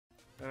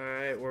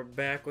we're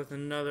back with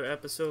another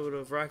episode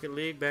of Rocket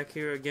League. Back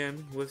here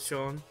again with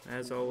Sean,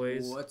 as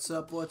always. What's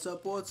up, what's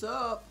up, what's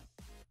up?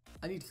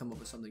 I need to come up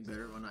with something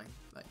better when I,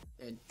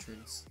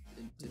 entrance.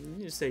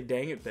 You just say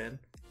Dangitben.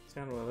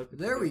 Sounded well.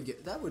 There we go.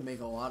 That would make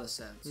a lot of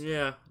sense.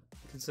 Yeah,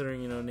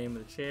 considering, name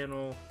of the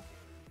channel.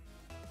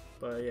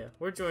 But yeah,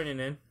 we're joining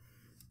in.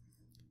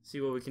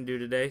 See what we can do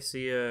today.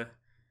 See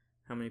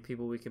how many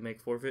people we can make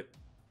forfeit.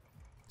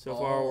 So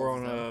far, we're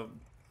on a...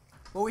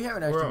 Well, we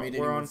haven't actually made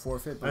anyone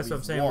forfeit, but that's what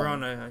I'm saying. We're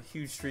on a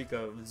huge streak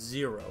of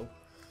 0.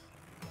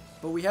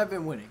 But we have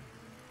been winning.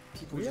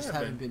 People just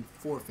haven't been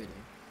forfeiting.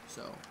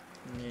 So,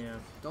 yeah.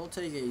 Don't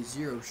take a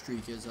 0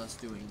 streak as us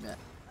doing that.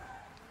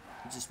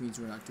 It just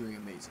means we're not doing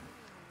amazing.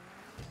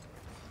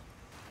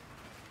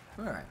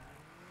 Alright.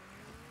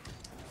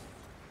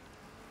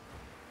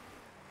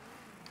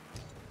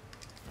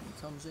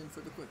 He comes in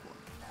for the quick one.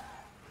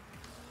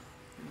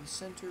 And he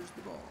centers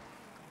the ball.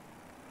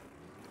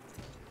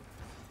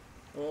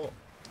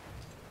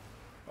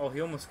 Oh,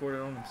 he almost scored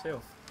it on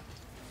himself.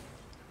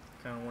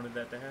 Kind of wanted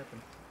that to happen.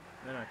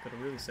 Then I could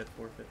have really said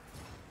forfeit.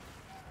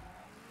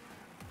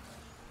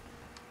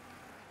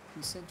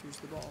 He centers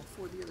the ball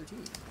for the other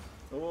team.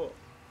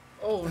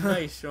 Oh,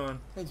 nice, Sean.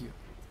 Thank you.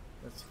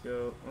 Let's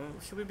go.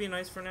 Should we be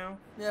nice for now?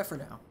 Yeah, for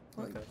now.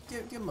 Okay.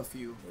 Give him a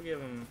few. We'll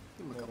give him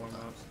a couple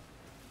times.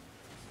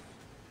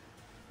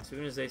 As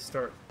soon as they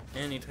start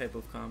any type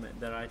of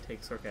comment that I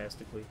take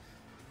sarcastically,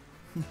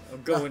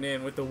 I'm going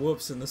in with the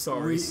whoops and the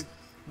sorries.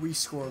 We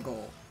score a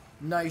goal.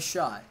 Nice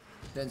shot.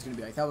 Ben's gonna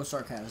be like, that was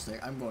sarcastic.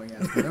 I'm going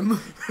after him.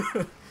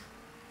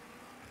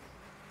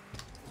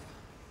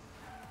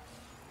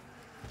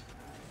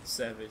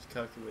 Savage,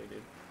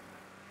 calculated.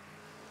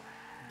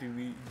 Do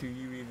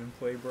you even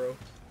play, bro?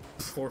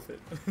 Forfeit.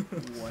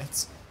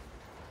 What?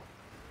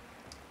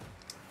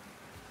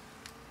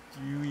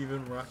 Do you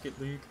even Rocket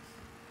League?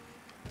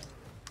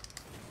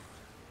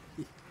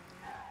 I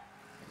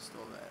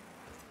stole that.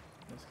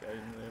 This guy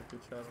didn't really have a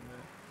good shot on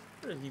that.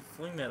 How did he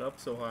fling that up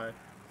so high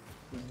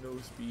with no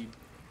speed?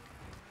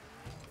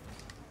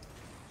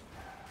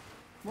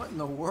 What in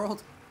the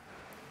world?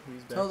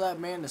 Tell that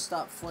man to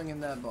stop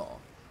flinging that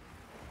ball.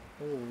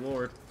 Oh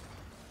lord.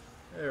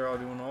 They're all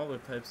doing all the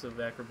types of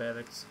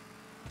acrobatics.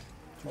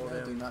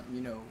 They're not,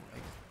 doing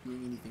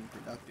anything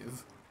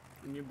productive.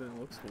 And your bit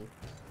looks cool.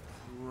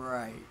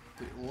 Right.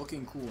 But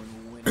looking cool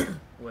and winning.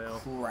 Well.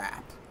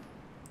 Crap.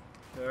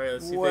 Alright,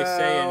 let's see if they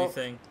say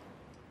anything.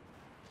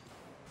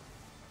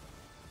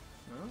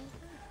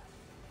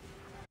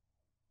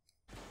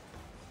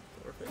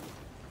 Perfect.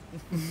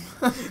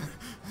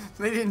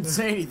 They didn't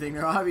say anything.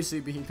 They're obviously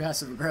being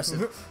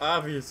passive-aggressive.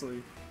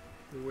 Obviously.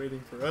 They're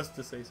waiting for us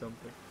to say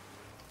something.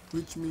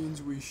 Which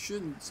means we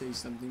shouldn't say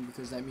something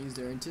because that means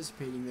they're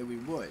anticipating that we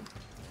would.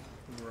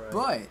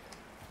 Right.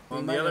 But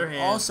on the other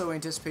hand, also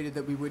anticipated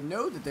that we would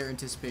know that they're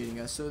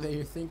anticipating us, so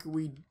they think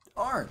we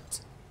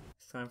aren't.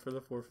 It's time for the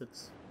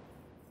forfeits.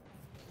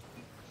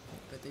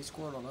 But they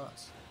scored on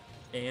us.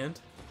 And?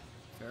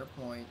 Fair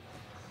point.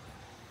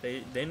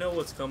 They know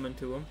what's coming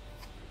to them.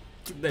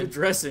 They're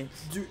dressing.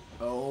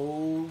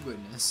 Oh,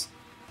 goodness.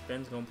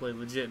 Ben's gonna play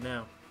legit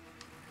now.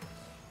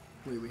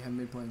 Wait, we haven't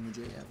been playing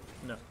legit yet?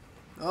 No.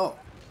 Oh.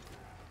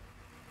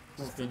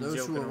 Well, for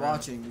those who are around.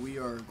 watching, we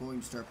are going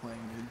to start playing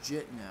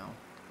legit now.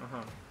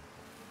 Uh-huh.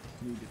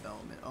 New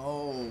development.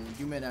 Oh,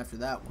 you meant after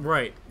that one.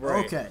 Right.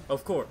 Okay.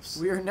 Of course.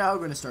 We are now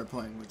going to start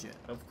playing legit.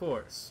 Of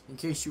course. In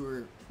case you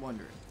were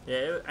wondering.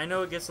 Yeah, I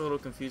know it gets a little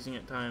confusing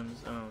at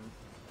times,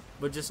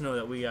 but just know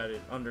that we got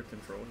it under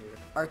control here.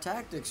 Our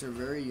tactics are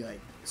very,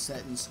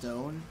 set in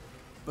stone,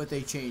 but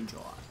they change a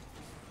lot.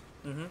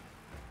 Mm-hmm.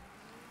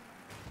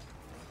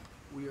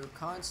 We are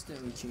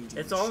constantly changing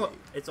It's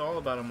all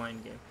about a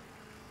mind game.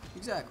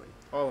 Exactly.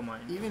 All a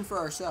mind. Even for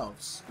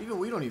ourselves. Even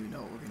we don't even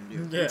know what we're going to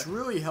do. Yeah. Which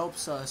really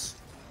helps us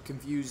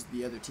confuse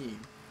the other team,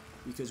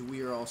 because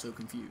we are also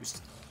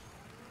confused.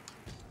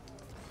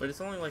 But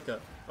it's only like a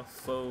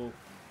faux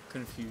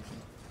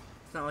confusion.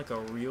 It's not like a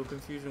real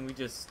confusion. We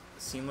just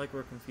seem like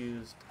we're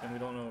confused and we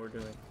don't know what we're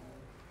doing.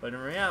 But in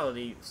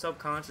reality,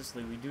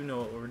 subconsciously, we do know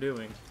what we're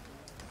doing.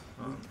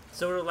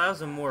 So it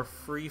allows a more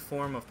free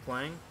form of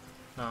playing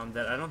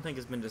that I don't think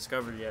has been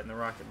discovered yet in the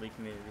Rocket League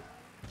community.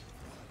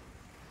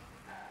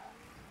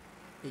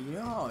 Hey, you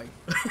know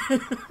how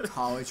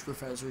college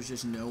professors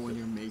just know when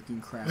you're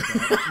making crap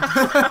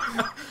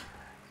up?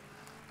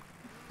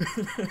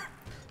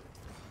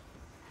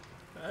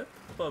 I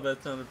thought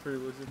that sounded pretty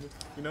legitimate.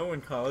 You know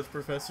when college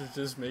professors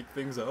just make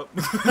things up?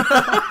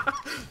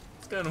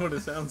 It's kind of what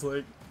it sounds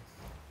like.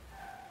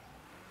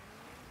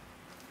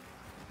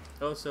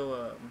 Oh,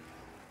 so,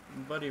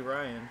 buddy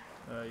Ryan,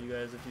 you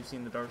guys, if you've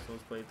seen the Dark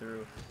Souls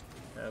playthrough,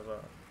 have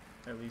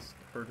at least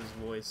heard his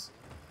voice.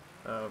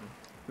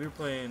 We were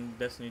playing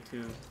Destiny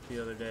 2 the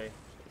other day,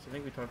 which I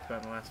think we talked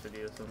about in the last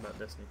video, something about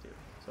Destiny 2.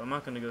 So I'm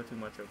not going to go too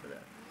much over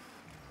that.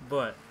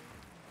 But,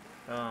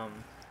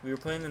 we were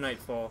playing the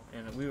Nightfall,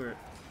 and we were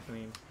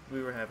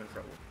having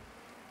trouble.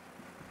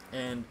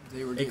 And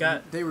they were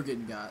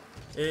getting got.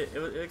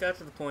 It got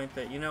to the point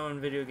that, in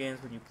video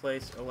games, when you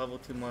place a level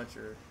too much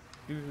or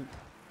do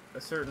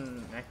a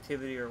certain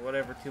activity or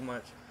whatever too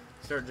much,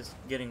 you start just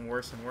getting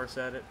worse and worse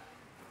at it.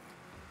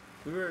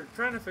 We were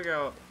trying to figure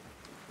out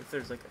if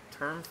there's like a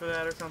term for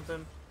that or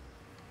something,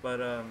 but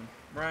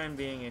Ryan,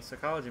 being a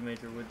psychology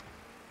major,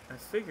 I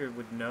figured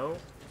would know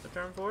the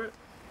term for it.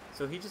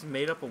 So he just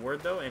made up a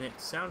word though, and it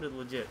sounded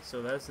legit.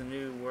 So that's the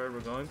new word we're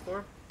going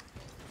for.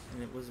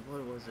 And it was,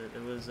 what was it?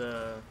 It was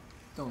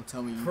Don't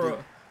tell me you did.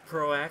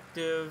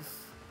 Proactive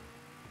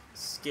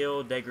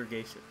skill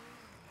degradation.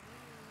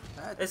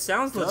 That It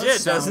sounds does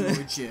legit, sound doesn't it?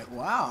 legit.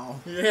 Wow.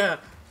 Yeah.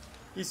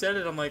 He said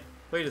it. I'm like,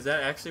 wait, is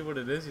that actually what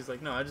it is? He's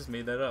like, no, I just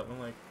made that up. I'm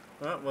like,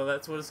 oh, well,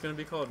 that's what it's gonna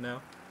be called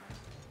now.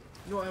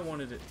 No, I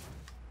wanted it.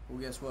 Well,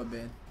 guess what,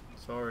 Ben?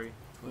 Sorry.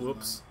 Wasn't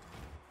Whoops.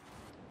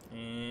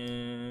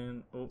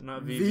 And oh,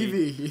 not VV.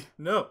 VV.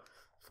 No,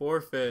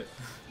 forfeit.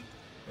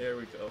 There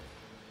we go.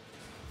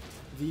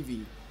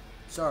 VV.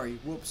 Sorry,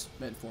 whoops,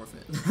 meant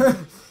forfeit.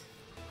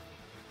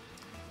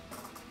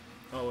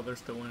 Oh, well, they're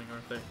still winning,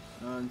 aren't they?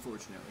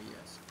 Unfortunately,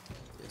 yes.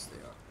 Yes, they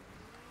are.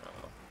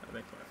 Oh, that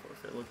makes my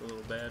forfeit look a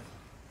little bad.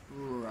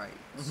 Right.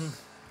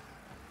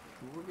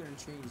 We're gonna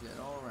change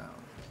that all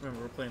around.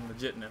 Remember, we're playing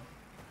legit now.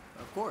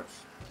 Of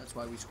course. That's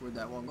why we scored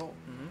that one goal.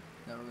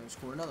 Now we're gonna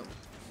score another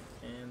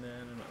one. And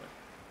then another.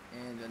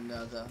 And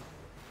another.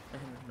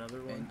 And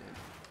another one.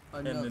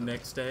 And And the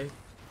next day.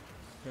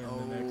 And oh,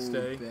 the next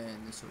day.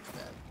 Ben, this looks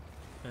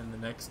bad. And the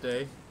next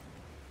day.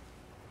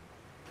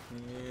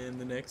 And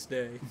the next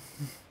day.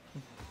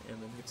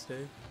 And the next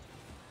day.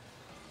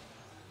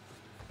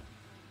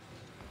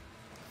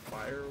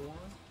 Fire one?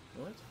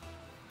 What?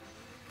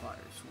 Fire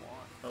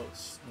Swan. Oh,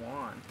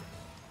 Swan.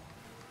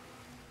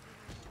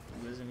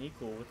 Who isn't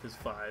equal with his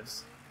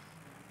fives.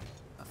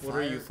 What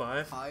are you,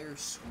 5? Fire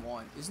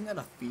Swan. Isn't that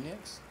a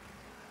phoenix?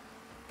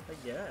 I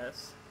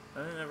guess.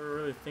 I didn't ever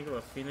really think of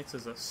a phoenix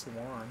as a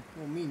swan.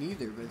 Well, me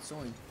neither, but it's the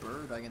only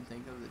bird I can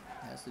think of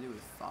that has to do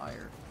with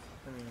fire.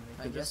 I mean, it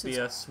I could guess just be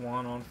a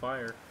swan on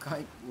fire.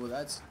 Well,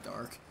 that's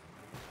dark.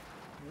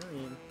 I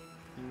mean,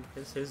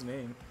 it's his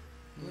name.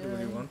 He can do what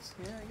he wants.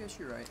 Yeah, I guess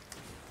you're right.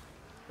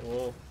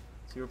 Whoa.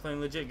 So we're playing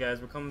legit, guys.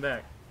 We're coming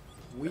back.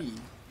 We.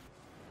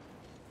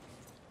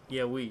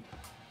 Yeah, we.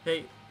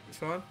 Hey,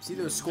 Sean? See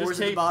those scores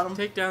take, at the bottom?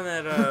 Take down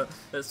that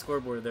that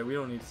scoreboard there. We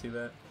don't need to see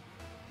that.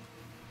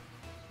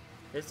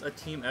 It's a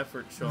team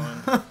effort,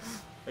 Sean.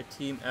 A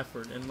team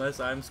effort. Unless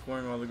I'm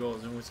scoring all the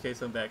goals, in which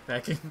case I'm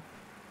backpacking.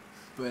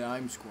 But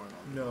I'm scoring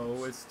all the No,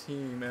 goals. it's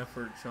team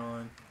effort,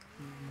 Sean.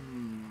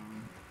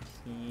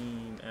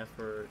 Team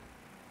effort.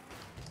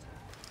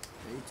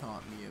 They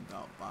taught me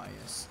about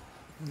bias.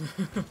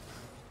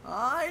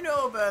 I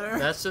know better.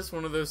 That's just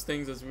one of those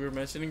things, as we were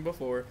mentioning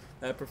before,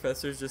 that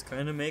professors just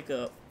kind of make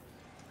up.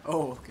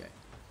 Oh, okay.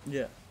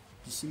 Yeah.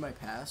 Did you see my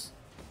pass?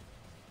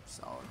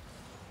 Solid.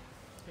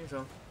 Hey,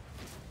 Sean.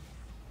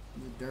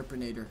 The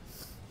Derpinator.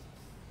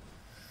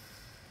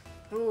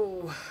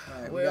 Oh,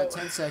 Alright, we got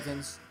 10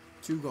 seconds.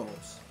 2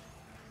 goals.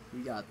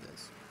 We got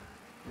this.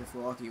 If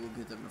we're lucky, we'll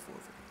get them to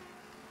forfeit.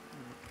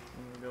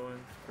 I'm going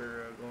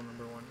for goal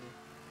number 1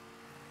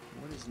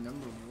 here. What is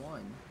number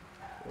 1?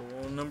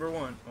 Goal number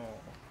 1. Oh.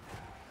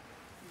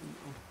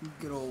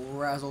 Good old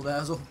razzle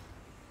dazzle.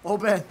 Oh,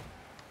 Ben,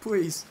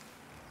 please.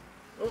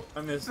 Oh,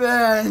 I missed.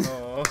 Ben!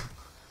 Oh.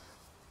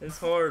 It's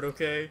hard,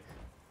 okay?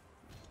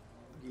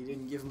 You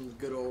didn't give him the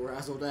good old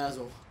razzle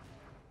dazzle.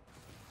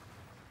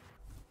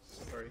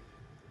 Sorry.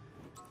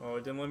 Oh,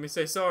 it didn't let me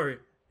say sorry.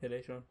 Hit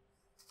A, Sean.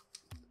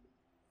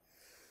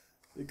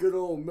 The good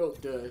old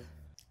milk dud.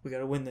 We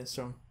gotta win this,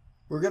 Sean.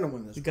 We're gonna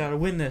win this. You gotta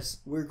win this.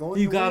 We're going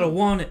You to gotta win.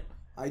 want it.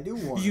 I do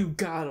want You it.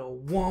 gotta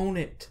want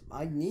it.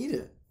 I need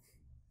it.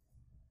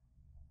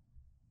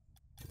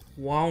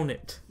 Want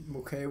it.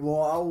 Okay,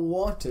 well, I'll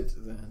want it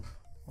then.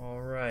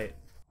 Alright.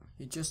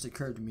 It just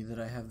occurred to me that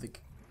I have the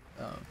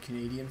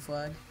Canadian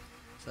flag,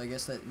 so I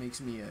guess that makes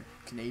me a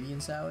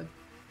Canadian salad.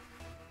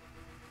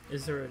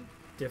 Is there a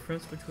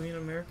difference between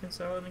American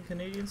salad and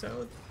Canadian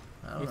salad?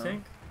 I don't You know.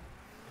 think?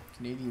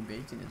 Canadian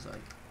bacon is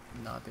like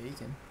not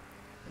bacon.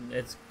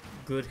 It's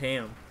good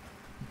ham.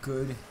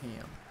 Good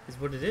ham. Is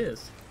what it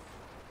is.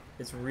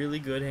 It's really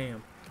good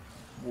ham.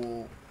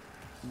 Well,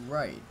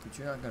 right, but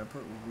you're not gonna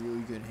put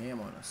really good ham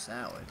on a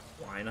salad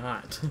Why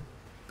not?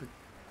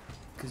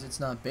 because it's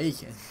not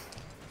bacon.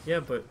 Yeah,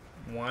 but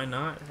why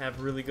not have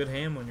really good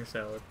ham on your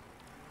salad?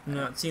 I'm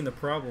not seeing the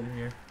problem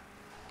here.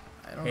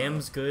 I don't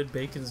Ham's good,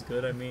 bacon's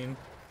good. I mean,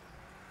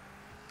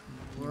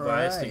 know. you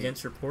biased Right.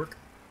 against your pork?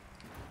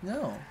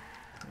 No.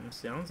 It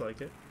sounds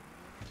like it.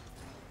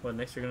 What,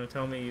 next you're gonna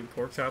tell me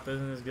pork chop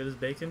isn't as good as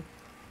bacon?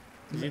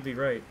 'Cause you'd be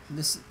right.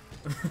 This.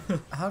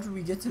 How did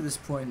we get to this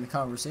point in the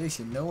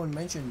conversation? No one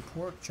mentioned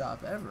pork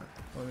chop ever.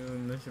 Well, I mean, we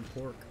mentioned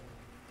pork.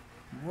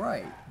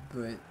 Right,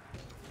 but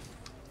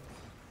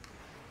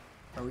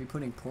are we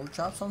putting pork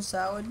chops on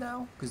salad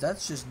now? Because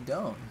that's just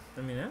dumb.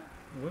 I mean, that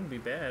wouldn't be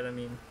bad. I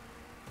mean,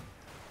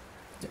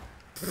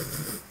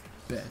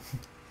 Ben.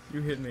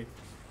 you hit me.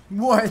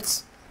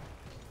 What?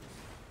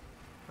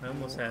 I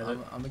almost had it.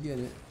 I'm gonna get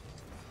it.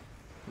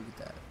 Look at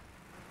that.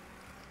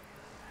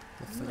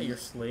 I'm not your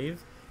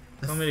slave.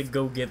 Tell me to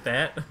go get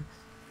that.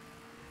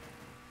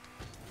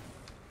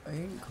 I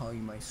didn't call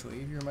you my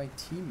slave. You're my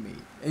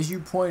teammate. As you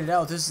pointed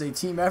out, this is a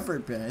team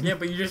effort, Ben. Yeah,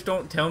 but you just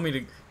don't tell me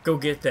to go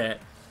get that.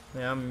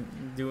 Yeah, I'm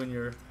doing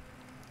your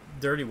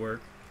dirty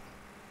work.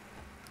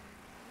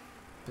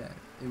 Ben,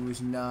 it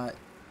was not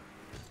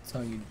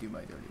telling you to do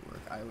my dirty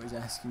work. I was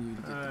asking you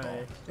to get the ball.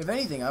 Aye. If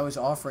anything, I was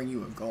offering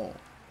you a goal.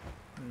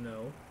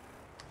 No.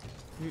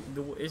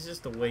 It's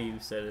just the way you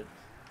said it.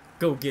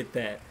 Go get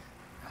that.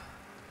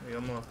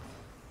 Like,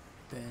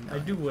 Ben, I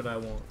do what I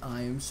want.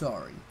 I am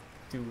sorry.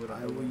 Do what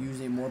I I will want. use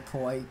a more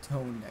polite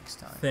tone next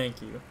time.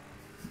 Thank you.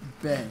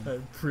 Ben, I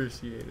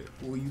appreciate it.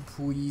 will you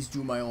please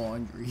do my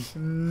laundry?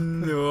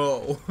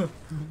 No.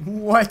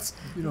 What?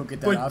 You don't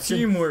get that But option.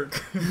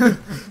 teamwork.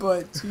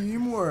 But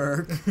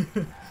teamwork.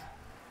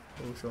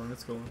 Oh, Sean,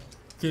 let's go.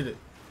 Get it.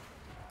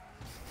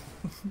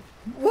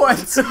 What?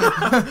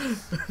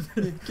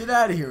 Get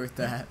out of here with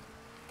that.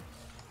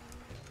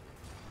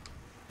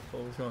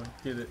 Oh, Sean,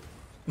 get it.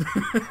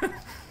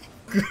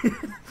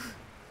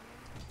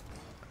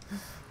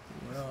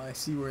 Well, I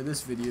see where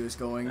this video is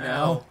going Ow.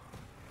 now.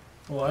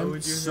 Well, Why I'm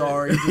would you hit?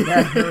 sorry. Did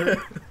that hurt?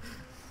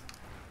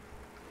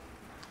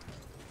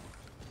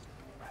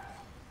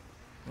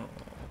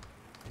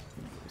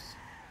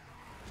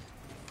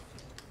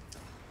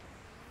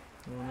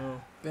 Oh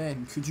no.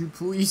 Ben, could you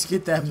please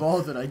get that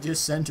ball that I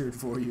just centered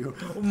for you?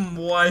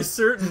 Why,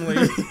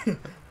 certainly.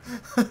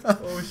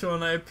 Oh,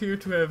 Sean, I appear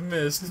to have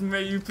missed.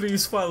 May you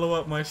please follow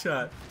up my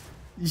shot?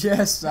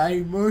 Yes, I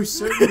most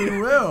certainly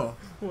will.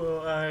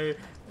 Well, I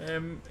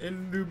am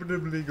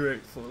indubitably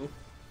grateful.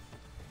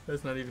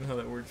 That's not even how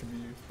that word should be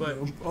used. But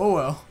Oh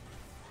well.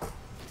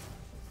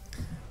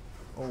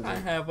 Oh, I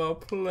wait. have a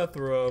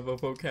plethora of a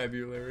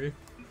vocabulary.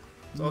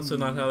 It's also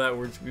not how that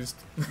word's used.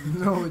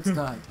 No, it's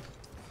not.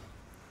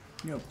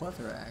 You know,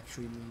 plethora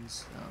actually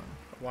means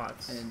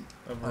Lots. an,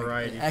 A like,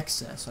 variety. an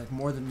excess, like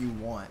more than you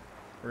want.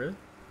 Really?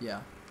 Yeah.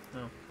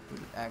 Oh.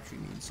 What it actually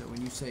means. So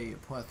when you say a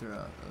plethora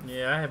of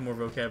Yeah, I have more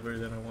vocabulary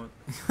than I want.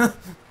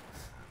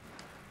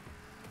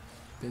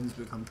 Ben's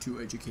become too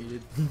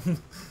educated.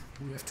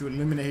 We have to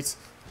eliminate.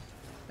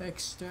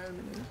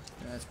 Exterminate.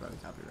 That's probably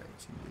copyright.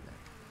 Shouldn't do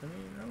that. I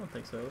mean, I don't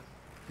think so.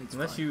 It's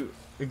Unless fine. you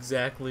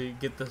exactly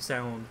get the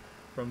sound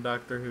from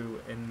Doctor Who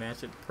and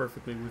match it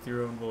perfectly with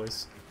your own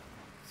voice.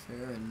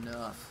 Fair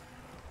enough.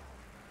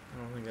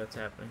 I don't think that's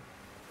happening.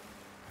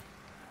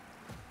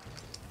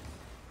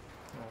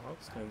 Oh, I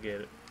was gonna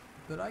get it.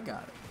 But I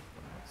got it.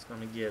 I was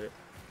gonna get it.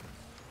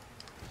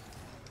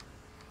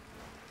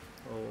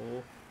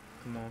 Oh,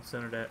 come on,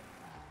 center that.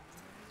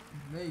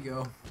 There you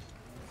go.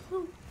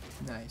 Woo.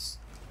 Nice.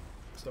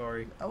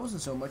 Sorry. That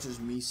wasn't so much as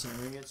me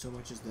centering it, so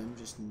much as them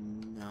just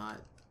not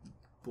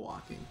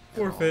blocking. at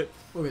Forfeit.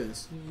 all. Look at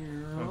this.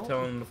 I'm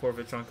telling them to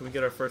forfeit, Sean. Can we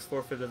get our first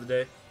forfeit of the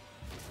day?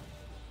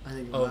 I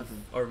think Of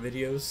 11. our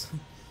videos?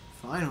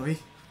 Finally.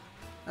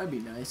 That'd be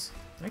nice.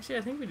 Actually,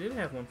 I think we did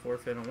have one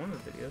forfeit on one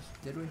of the videos.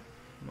 Did we?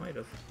 Might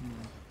have.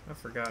 I've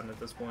forgotten at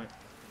this point.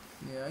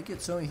 Yeah, I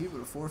get so many people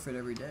to forfeit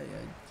every day.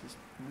 I just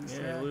lose Yeah,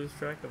 track. you lose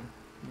track of them.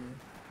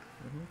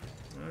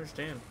 Yeah. I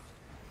understand.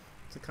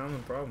 It's a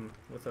common problem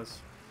with us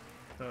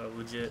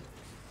legit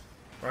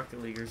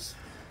Rocket Leaguers.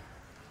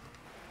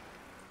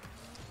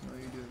 No,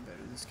 you're doing better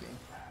this game.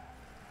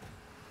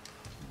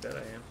 Bet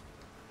I am.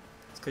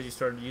 It's because you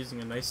started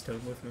using a nice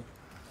tone with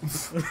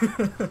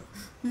me.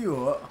 You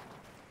are.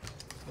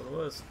 That's what it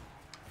was.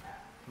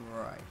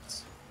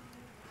 Right.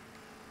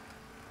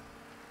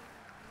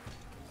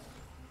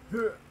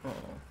 Oh.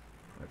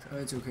 Oh,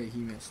 it's okay, he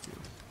missed you.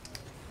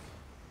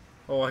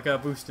 Oh, I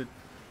got boosted.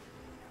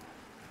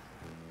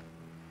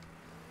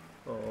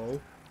 Oh.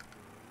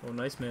 Oh,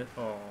 nice miss.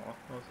 Oh,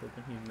 I was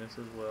hoping he'd miss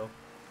as well.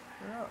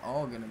 We're not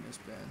all gonna miss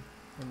Ben.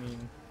 I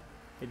mean,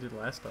 he did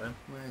last time.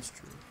 Well, that's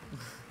true.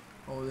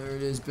 Oh, there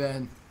it is,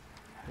 Ben.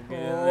 Get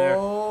in there.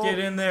 Oh. Get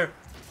in there.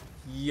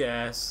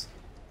 Yes.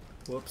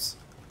 Whoops.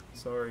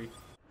 Sorry.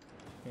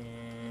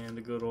 And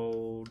a good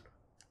old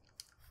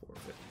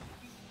forfeit.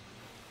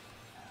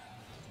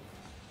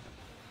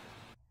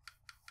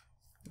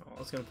 Oh, I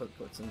was gonna put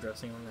some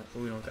dressing on that,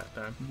 but we don't got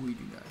time. We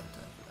do not have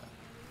time for that.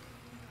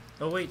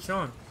 Oh wait,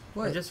 Sean.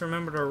 What? I just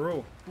remembered our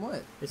rule.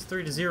 What? It's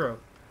 3-0. What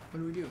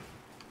do we do?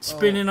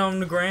 Spinning on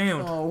the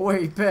ground. Oh,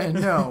 wait, Ben,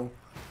 no.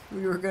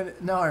 We were gonna.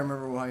 Now I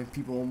remember why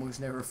people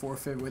almost never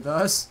forfeit with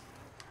us.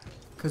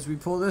 Because we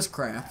pull this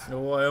crap.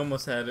 Oh, I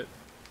almost had it.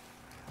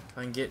 If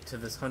I can get to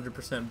this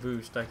 100%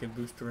 boost, I can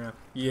boost around.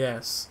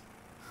 Yes.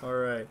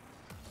 Alright.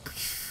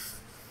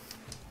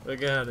 I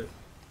got it.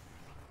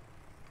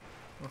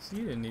 Oh, so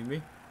you didn't need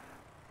me.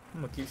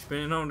 I'm gonna keep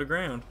spinning on the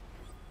ground.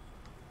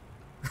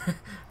 I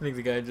think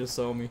the guy just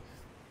saw me.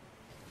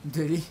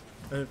 Did he?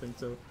 I don't think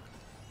so.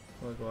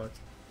 Like, watch.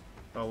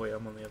 Oh, wait,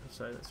 I'm on the other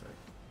side. That's right.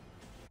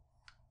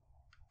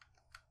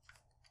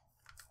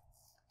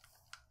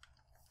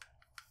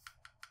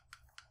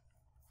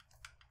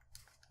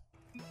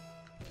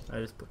 I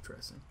just put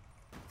dressing.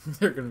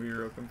 They're gonna be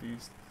real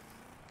confused.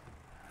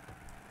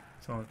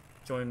 Sean,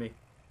 join me.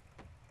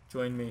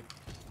 Join me.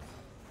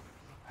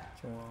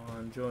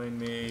 Sean, join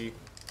me.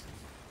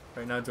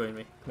 Right now, join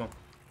me. Come on.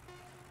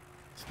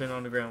 Spin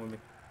on the ground with me.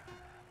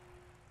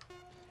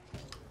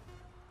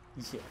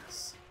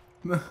 Yes.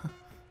 Look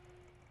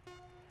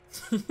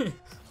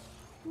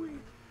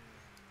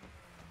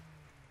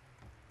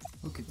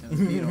at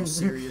them being all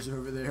serious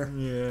over there.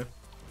 Yeah.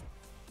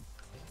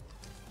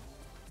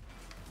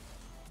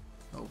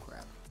 Oh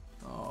crap.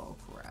 Oh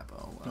crap.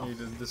 Oh well.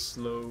 Needed the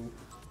slow.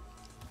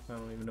 I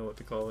don't even know what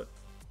to call it.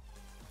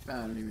 I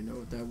don't even know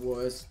what that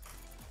was.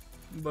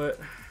 But,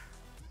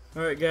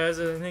 alright guys,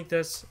 I think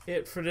that's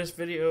it for this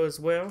video as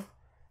well.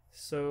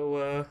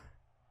 So,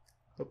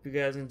 hope you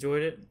guys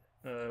enjoyed it.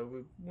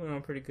 We went on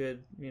a pretty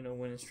good,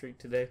 winning streak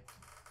today.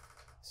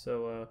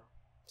 So,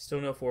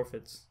 still no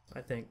forfeits,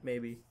 I think,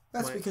 maybe.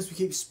 That's because we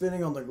keep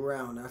spinning on the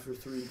ground after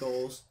 3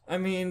 goals. I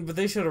mean, but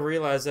they should have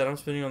realized that I'm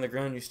spinning on the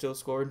ground, you still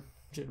scored.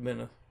 Should have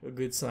been a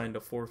good sign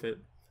to forfeit.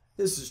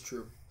 This is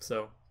true.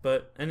 So,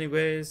 but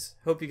anyways,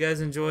 hope you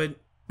guys enjoyed.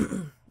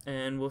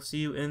 And we'll see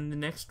you in the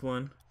next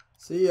one.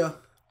 See ya.